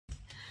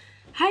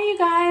Hi you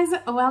guys,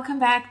 welcome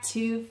back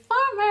to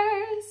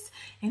Farmers.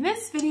 In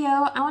this video,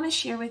 I want to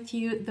share with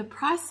you the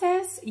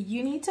process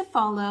you need to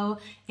follow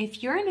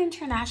if you're an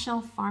international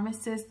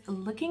pharmacist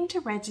looking to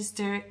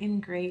register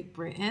in Great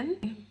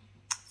Britain.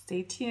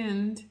 Stay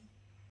tuned.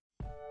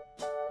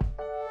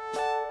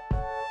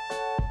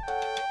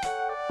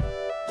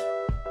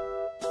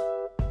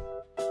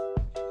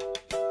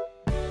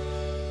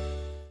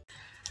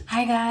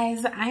 Hi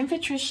guys, I'm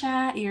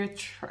Patricia, your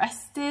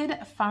trusted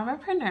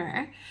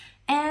pharmapreneur.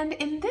 And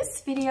in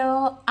this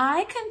video,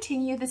 I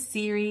continue the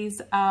series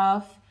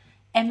of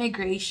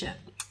emigration.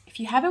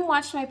 If you haven't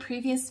watched my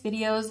previous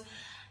videos,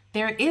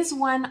 there is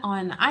one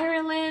on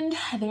Ireland,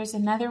 there's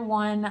another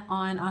one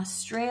on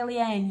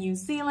Australia and New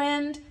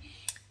Zealand,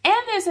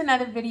 and there's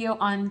another video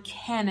on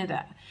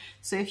Canada.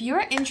 So if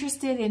you're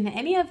interested in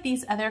any of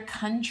these other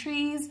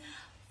countries,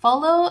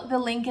 follow the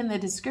link in the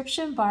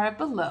description bar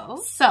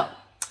below. So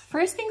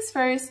first things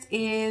first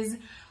is,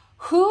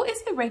 who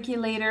is the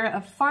regulator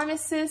of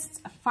pharmacists,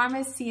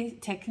 pharmacy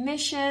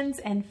technicians,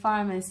 and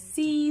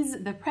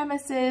pharmacies, the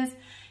premises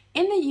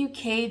in the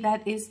UK?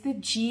 That is the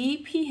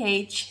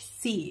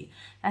GPhc.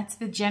 That's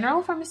the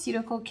General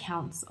Pharmaceutical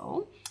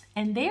Council.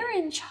 And they're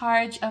in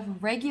charge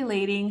of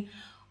regulating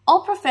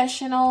all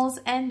professionals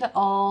and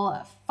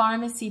all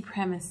pharmacy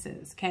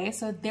premises, okay?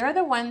 So they're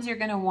the ones you're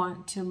gonna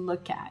want to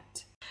look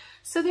at.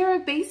 So there are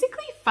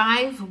basically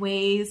 5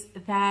 ways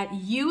that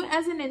you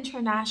as an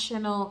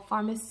international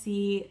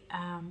pharmacy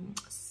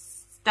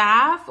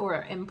staff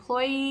or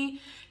employee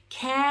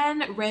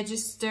can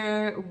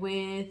register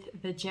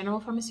with the General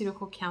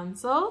Pharmaceutical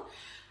Council.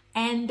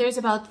 And there's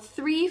about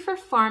 3 for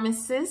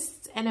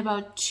pharmacists and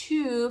about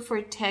 2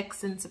 for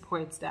techs and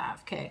support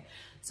staff, okay?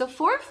 So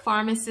for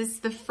pharmacists,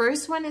 the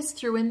first one is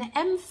through an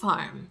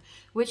MPharm,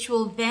 which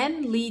will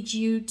then lead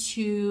you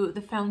to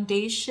the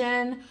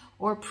foundation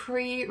or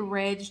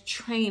pre-reg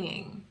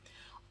training.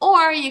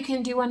 Or you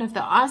can do one of the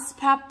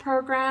OSPAP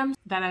programs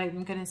that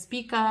I'm gonna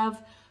speak of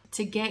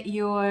to get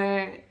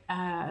your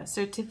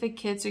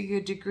certificates or your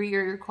degree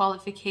or your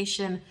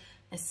qualification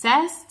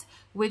assessed,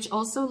 which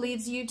also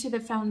leads you to the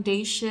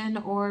foundation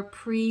or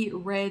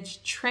pre-reg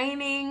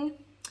training.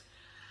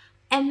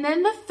 And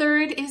then the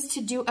third is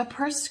to do a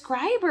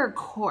prescriber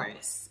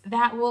course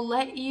that will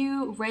let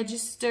you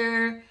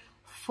register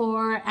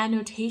for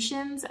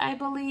annotations, I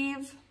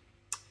believe.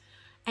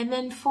 And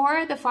then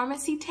for the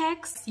pharmacy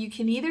techs, you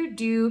can either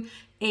do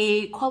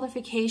a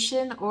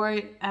qualification or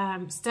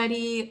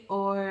study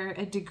or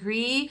a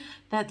degree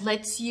that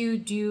lets you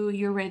do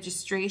your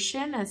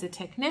registration as a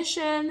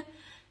technician.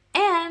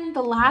 And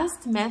the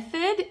last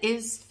method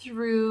is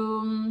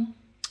through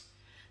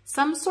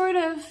some sort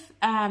of,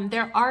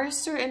 there are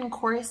certain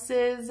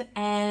courses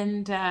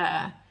and,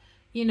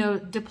 you know,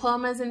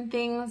 diplomas and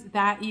things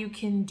that you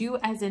can do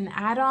as an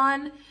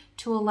add-on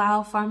to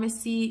allow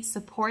pharmacy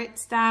support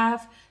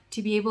staff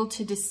to be able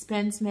to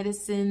dispense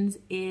medicines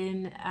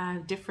in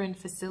different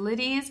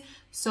facilities.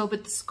 So,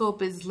 but the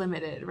scope is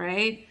limited,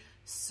 right?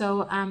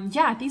 So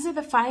yeah, these are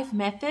the 5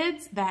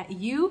 methods that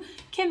you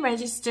can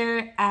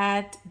register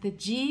at the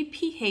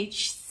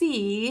GPhc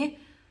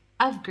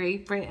of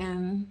Great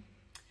Britain.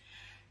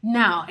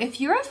 Now, if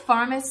you're a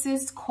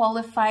pharmacist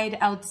qualified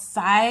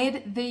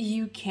outside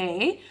the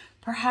UK,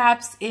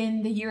 perhaps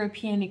in the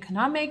European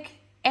Economic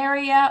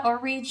Area or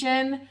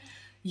region,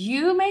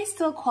 you may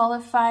still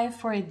qualify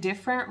for a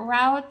different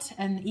route,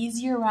 an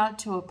easier route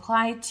to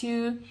apply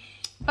to.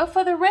 But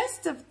for the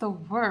rest of the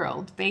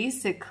world,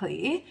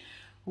 basically,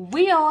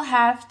 we all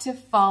have to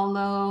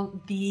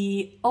follow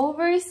the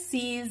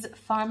Overseas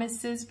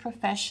Pharmacist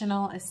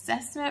Professional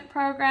Assessment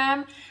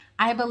Program.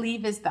 I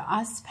believe is the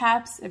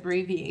OSPAP's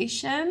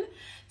abbreviation.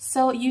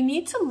 So you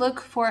need to look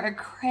for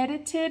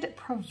accredited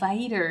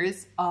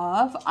providers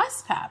of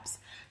OSPAPs.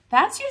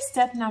 That's your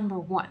step number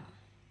 1.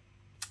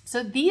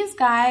 So these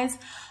guys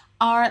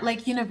are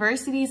like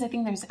universities. I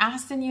think there's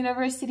Aston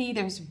University,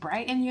 there's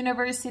Brighton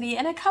University,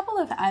 and a couple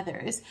of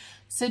others.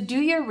 So do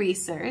your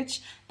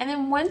research. And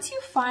then once you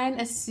find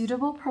a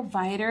suitable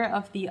provider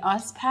of the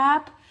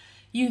OSPAP,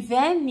 you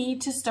then need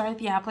to start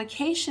the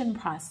application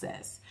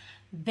process.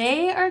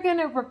 They are going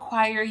to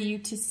require you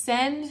to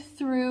send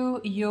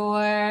through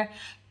your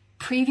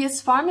previous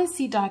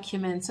pharmacy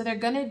documents. So they're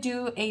going to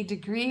do a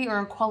degree or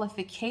a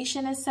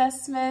qualification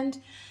assessment.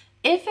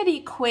 If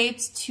it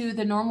equates to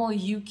the normal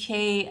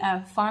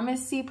UK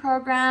pharmacy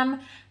program,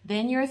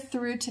 then you're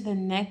through to the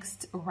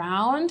next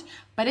round.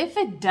 But if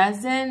it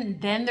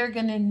doesn't, then they're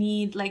gonna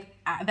need like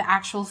the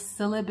actual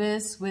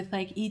syllabus with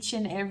like each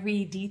and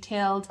every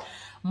detailed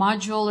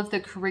module of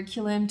the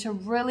curriculum to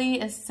really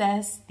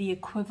assess the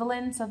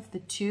equivalence of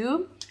the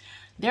 2.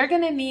 They're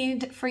gonna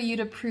need for you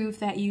to prove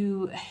that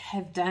you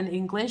have done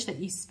English, that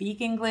you speak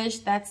English.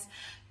 That's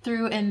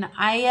through an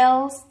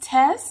IELTS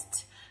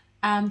test.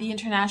 The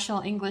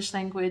International English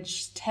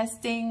Language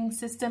Testing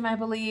System, I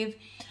believe.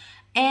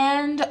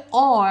 And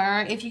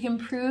or if you can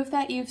prove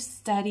that you've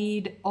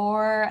studied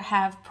or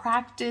have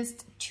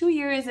practiced 2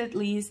 years at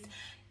least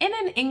in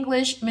an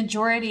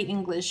majority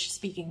English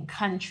speaking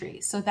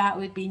country. So that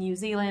would be New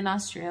Zealand,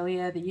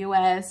 Australia, the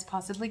US,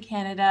 possibly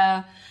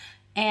Canada,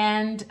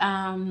 and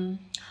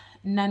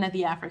none of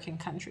the African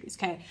countries.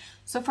 Okay,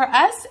 so for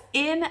us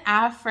in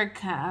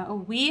Africa,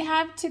 we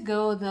have to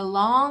go the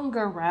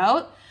longer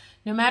route.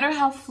 No matter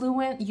how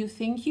fluent you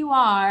think you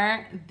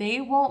are, they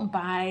won't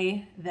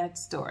buy that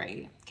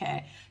story.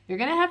 Okay, you're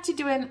gonna have to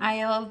do an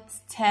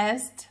IELTS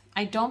test.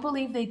 I don't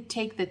believe they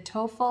take the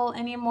TOEFL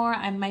anymore.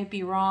 I might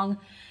be wrong.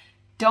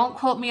 Don't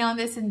quote me on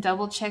this and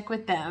double check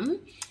with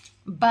them.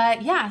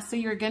 But yeah, so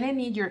you're gonna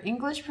need your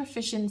English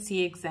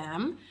proficiency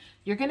exam.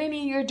 You're gonna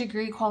need your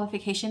degree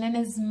qualification and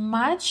as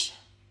much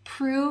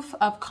proof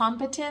of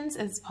competence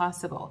as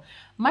possible.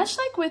 Much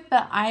like with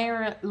the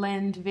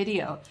Ireland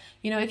video.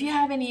 You know, if you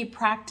have any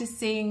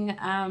practicing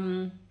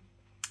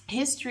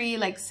history,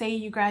 like say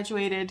you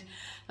graduated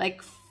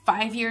like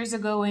 5 years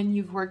ago and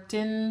you've worked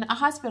in a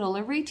hospital,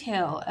 a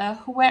retail,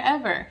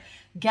 wherever,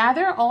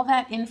 gather all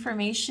that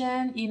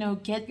information, you know,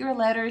 get your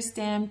letters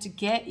stamped,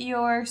 get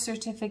your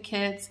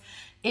certificates.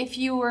 If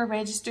you were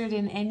registered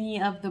in any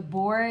of the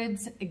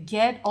boards,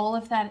 get all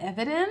of that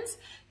evidence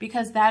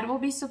because that will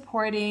be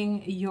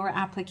supporting your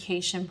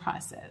application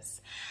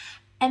process.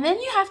 And then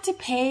you have to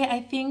pay,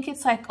 I think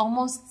it's like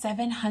almost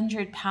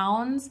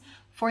 £700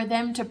 for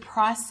them to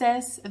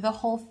process the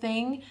whole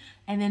thing.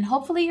 And then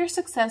hopefully you're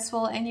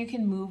successful and you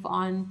can move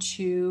on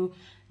to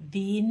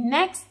the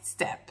next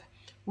step,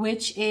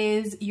 which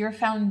is your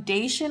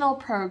foundational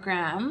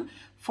program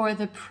for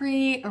the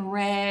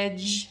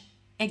pre-reg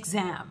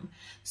exam.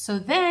 So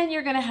then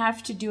you're going to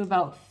have to do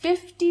about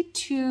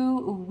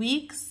 52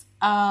 weeks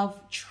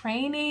of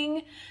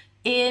training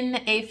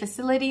in a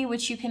facility,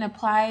 which you can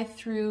apply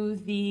through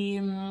the,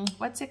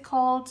 what's it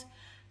called?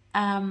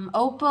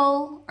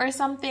 Opal or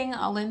something.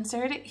 I'll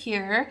insert it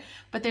here,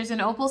 but there's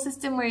an Opal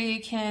system where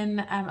you can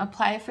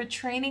apply for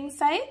training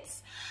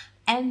sites,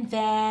 and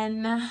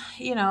then,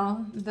 you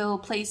know, they'll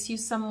place you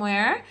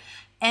somewhere,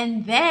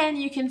 and then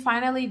you can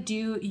finally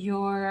do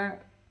your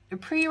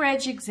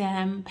pre-reg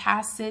exam,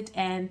 pass it,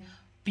 and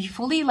be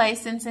fully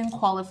licensed and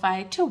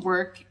qualified to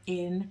work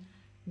in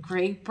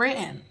Great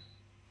Britain.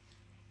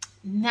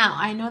 Now,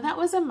 I know that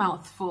was a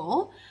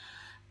mouthful,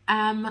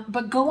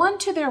 but go on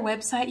to their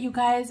website, you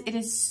guys. It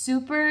is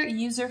super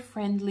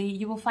user-friendly.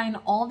 You will find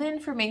all the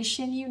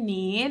information you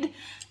need,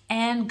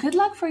 and good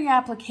luck for your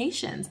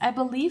applications. I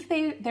believe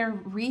they're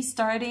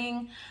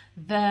restarting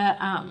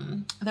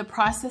the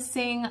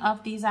processing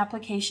of these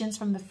applications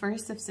from the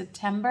 1st of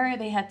September.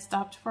 They had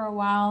stopped for a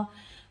while,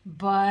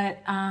 but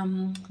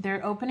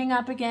they're opening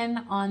up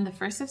again on the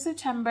 1st of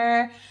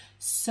September.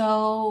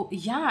 So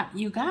yeah,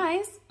 you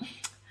guys,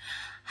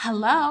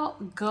 hello,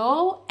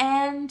 go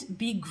and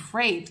be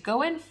great.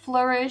 Go and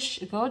flourish.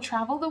 Go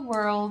travel the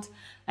world.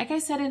 Like I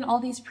said in all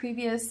these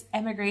previous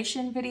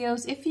immigration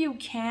videos, if you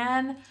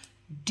can,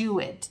 do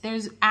it.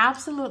 There's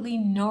absolutely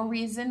no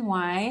reason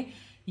why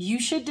you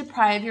should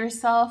deprive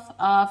yourself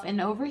of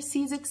an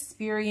overseas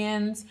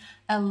experience,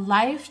 a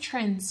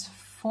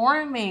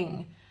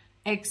life-transforming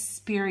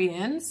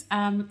experience.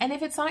 And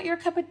if it's not your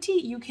cup of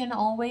tea, you can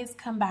always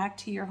come back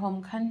to your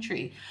home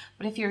country.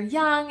 But if you're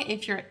young,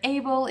 if you're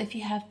able, if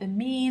you have the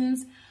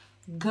means,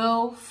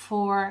 go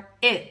for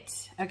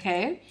it,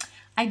 okay?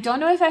 I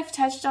don't know if I've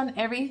touched on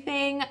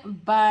everything,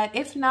 but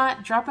if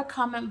not, drop a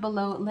comment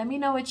below. Let me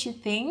know what you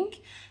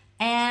think.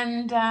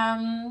 And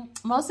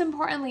most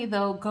importantly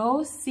though,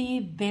 go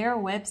see their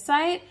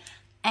website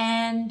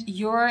and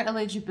your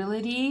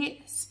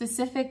eligibility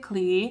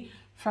specifically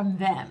from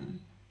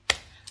them.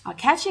 I'll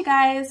catch you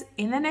guys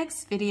in the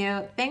next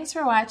video. Thanks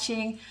for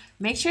watching.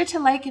 Make sure to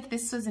like if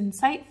this was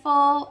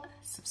insightful.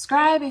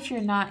 Subscribe if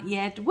you're not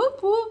yet.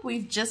 Whoop whoop,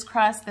 we've just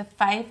crossed the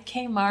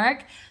 5K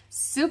mark.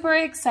 Super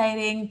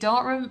exciting.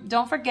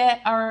 Don't forget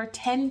our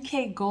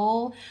 10K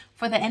goal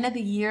for the end of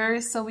the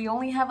year. So we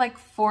only have like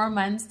 4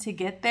 months to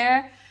get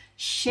there.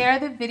 Share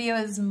the video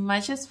as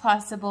much as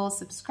possible.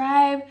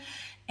 Subscribe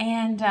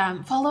and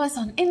follow us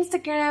on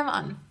Instagram,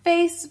 on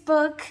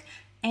Facebook,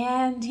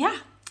 and yeah,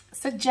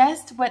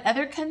 suggest what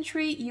other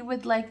country you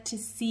would like to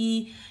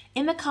see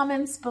in the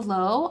comments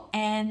below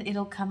and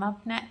it'll come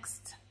up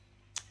next.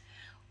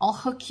 I'll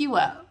hook you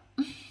up.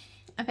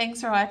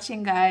 Thanks for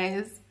watching,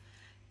 guys.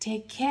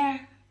 Take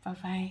care.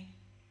 Bye-bye.